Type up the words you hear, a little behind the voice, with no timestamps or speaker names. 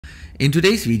In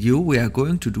today's video we are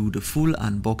going to do the full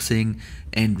unboxing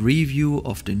and review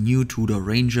of the new Tudor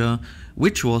Ranger,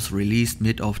 which was released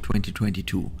mid of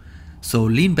 2022. So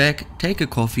lean back, take a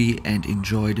coffee and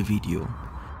enjoy the video.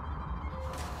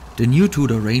 The new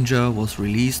Tudor Ranger was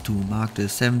released to mark the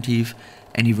 70th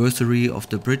anniversary of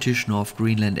the British North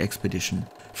Greenland expedition.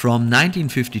 From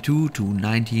 1952 to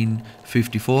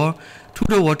 1954,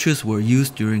 Tudor watches were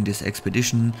used during this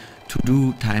expedition to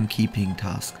do timekeeping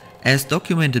tasks. As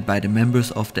documented by the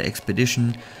members of the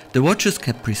expedition, the watches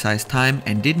kept precise time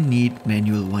and didn't need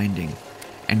manual winding.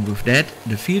 And with that,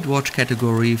 the field watch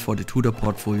category for the Tudor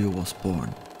portfolio was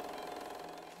born.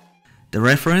 The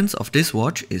reference of this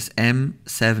watch is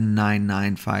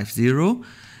M79950,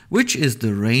 which is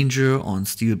the Ranger on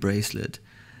steel bracelet.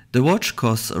 The watch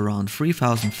costs around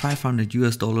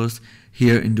 $3,500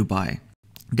 here in Dubai.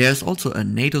 There's also a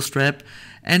NATO strap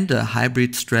and a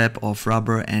hybrid strap of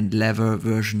rubber and leather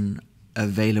version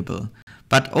available.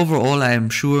 But overall I am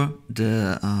sure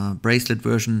the bracelet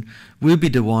version will be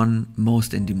the one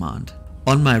most in demand.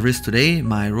 On my wrist today,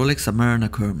 my Rolex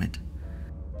Submariner Kermit.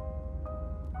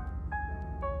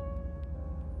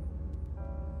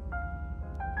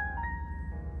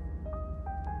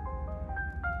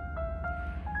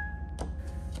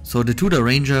 So the Tudor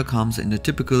Ranger comes in the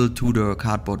typical Tudor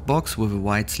cardboard box with a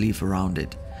white sleeve around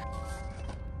it.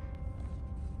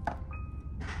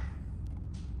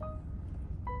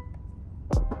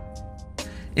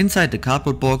 Inside the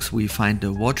cardboard box we find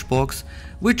the watch box,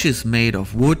 which is made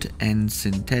of wood and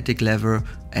synthetic leather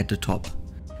at the top.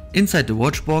 Inside the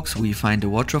watch box we find the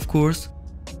watch, of course,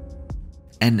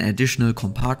 an additional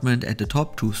compartment at the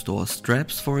top to store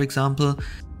straps, for example.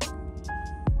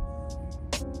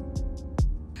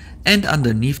 And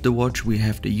underneath the watch we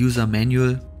have the user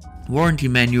manual, warranty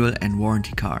manual and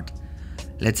warranty card.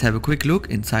 Let's have a quick look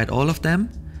inside all of them.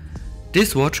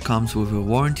 This watch comes with a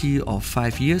warranty of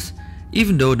 5 years,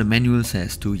 even though the manual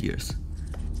says 2 years.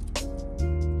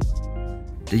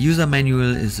 The user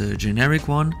manual is a generic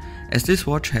one, as this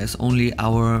watch has only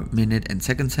hour, minute and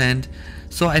seconds hand,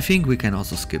 so I think we can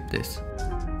also skip this.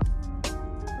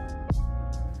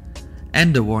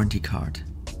 And the warranty card.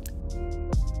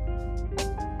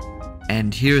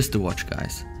 And here's the watch,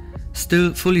 guys.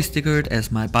 Still fully stickered,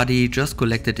 as my buddy just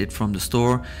collected it from the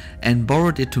store and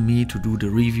borrowed it to me to do the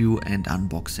review and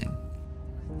unboxing.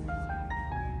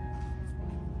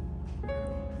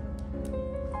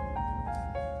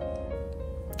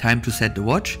 Time to set the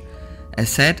watch. As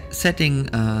said, setting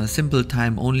a simple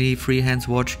time only freehands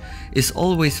watch is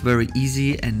always very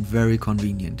easy and very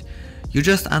convenient. You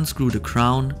just unscrew the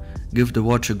crown, give the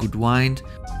watch a good wind,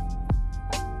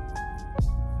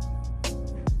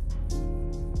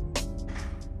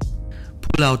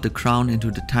 pull out the crown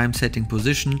into the time setting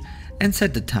position and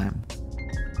set the time.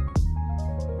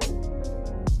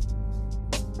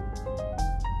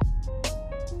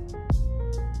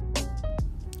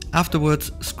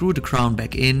 Afterwards, screw the crown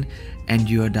back in and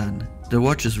you are done. The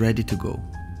watch is ready to go.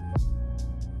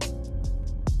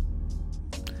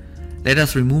 Let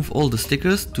us remove all the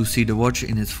stickers to see the watch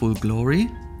in its full glory.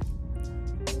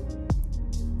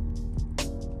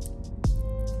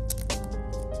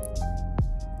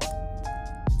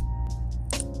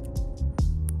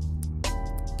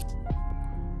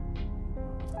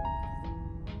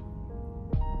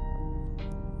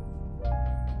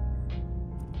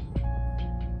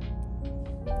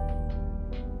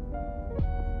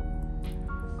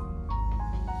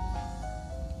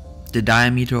 The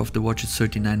diameter of the watch is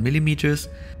 39 mm,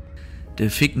 the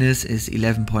thickness is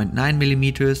 11.9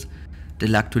 mm, the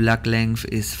lug-to-lug length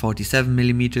is 47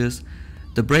 mm,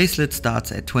 the bracelet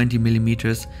starts at 20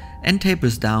 mm and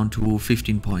tapers down to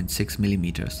 15.6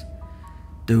 mm.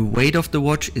 The weight of the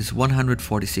watch is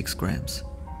 146 grams.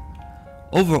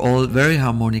 Overall, very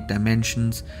harmonic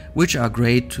dimensions, which are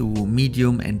great to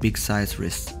medium and big size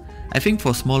wrists. I think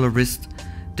for smaller wrists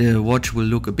the watch will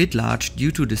look a bit large due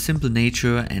to the simple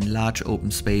nature and large open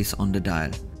space on the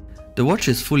dial. The watch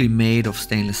is fully made of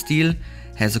stainless steel,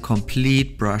 has a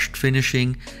complete brushed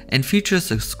finishing and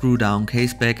features a screw down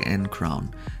caseback and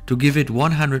crown to give it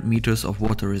 100 meters of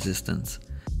water resistance.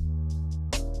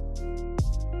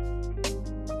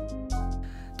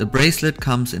 The bracelet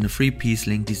comes in a 3-piece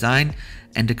link design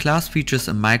and the clasp features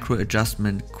a micro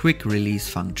adjustment quick release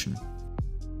function.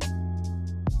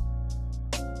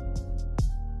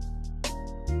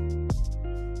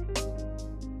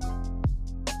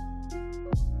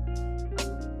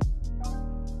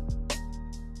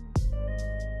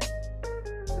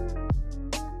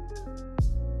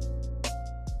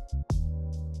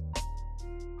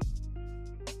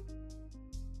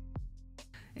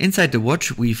 Inside the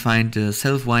watch we find the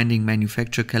self-winding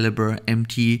manufacturer caliber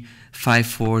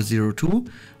MT5402,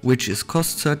 which is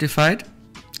cost certified,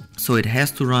 so it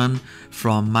has to run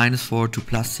from -4 to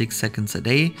 +6 seconds a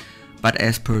day, but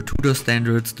as per Tudor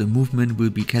standards the movement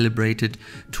will be calibrated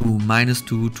to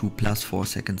 -2 to +4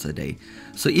 seconds a day,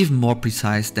 so even more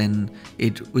precise than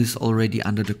it is already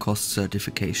under the cost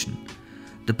certification.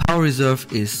 The power reserve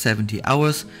is 70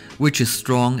 hours, which is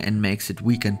strong and makes it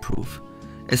weekend proof.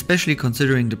 Especially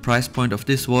considering the price point of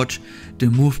this watch, the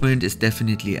movement is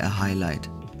definitely a highlight.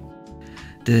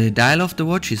 The dial of the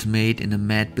watch is made in a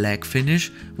matte black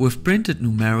finish with printed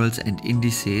numerals and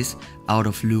indices out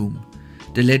of lume.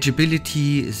 The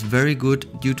legibility is very good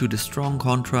due to the strong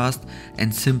contrast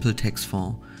and simple text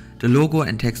font. The logo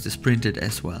and text is printed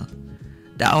as well.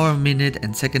 The hour, minute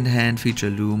and second hand feature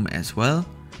lume as well.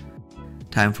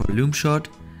 Time for a lume shot.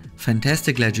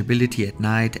 Fantastic legibility at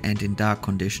night and in dark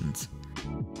conditions.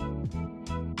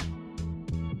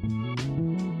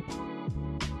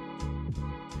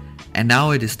 And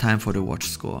now it is time for the watch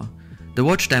score. The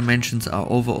watch dimensions are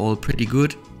overall pretty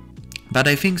good, but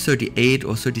I think 38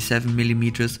 or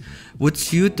 37mm would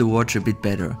suit the watch a bit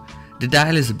better. The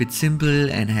dial is a bit simple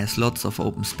and has lots of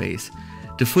open space.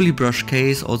 The fully brushed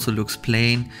case also looks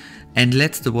plain and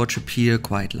lets the watch appear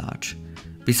quite large.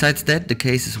 Besides that, the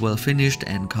case is well finished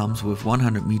and comes with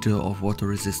 100 meters of water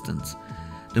resistance.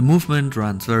 The movement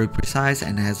runs very precise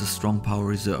and has a strong power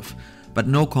reserve, but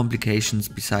no complications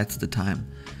besides the time.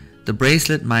 The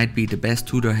bracelet might be the best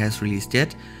Tudor has released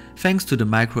yet, thanks to the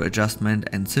micro adjustment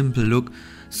and simple look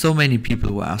so many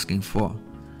people were asking for.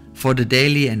 For the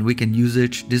daily and weekend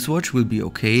usage, this watch will be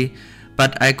okay,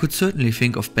 but I could certainly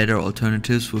think of better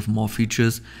alternatives with more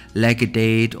features like a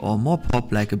date or more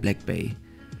pop like a Black Bay.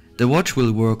 The watch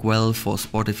will work well for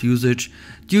sportive usage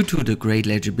due to the great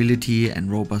legibility and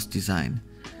robust design.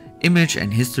 Image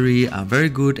and history are very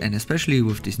good, and especially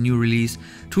with this new release,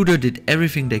 Tudor did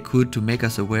everything they could to make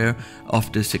us aware of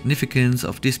the significance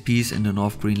of this piece in the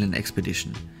North Greenland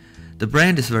expedition. The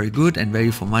brand is very good and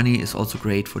value for money is also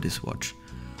great for this watch.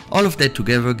 All of that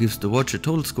together gives the watch a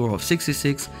total score of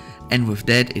 66, and with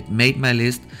that it made my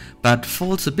list, but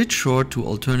falls a bit short to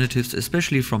alternatives,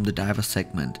 especially from the diver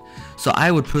segment. So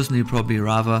I would personally probably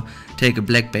rather take a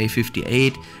Black Bay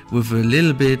 58 with a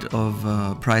little bit of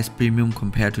price premium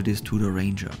compared to this Tudor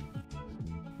Ranger.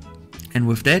 And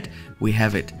with that we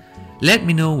have it. Let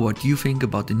me know what you think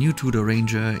about the new Tudor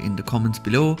Ranger in the comments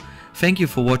below. Thank you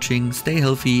for watching, stay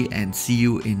healthy and see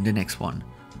you in the next one.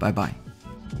 Bye bye.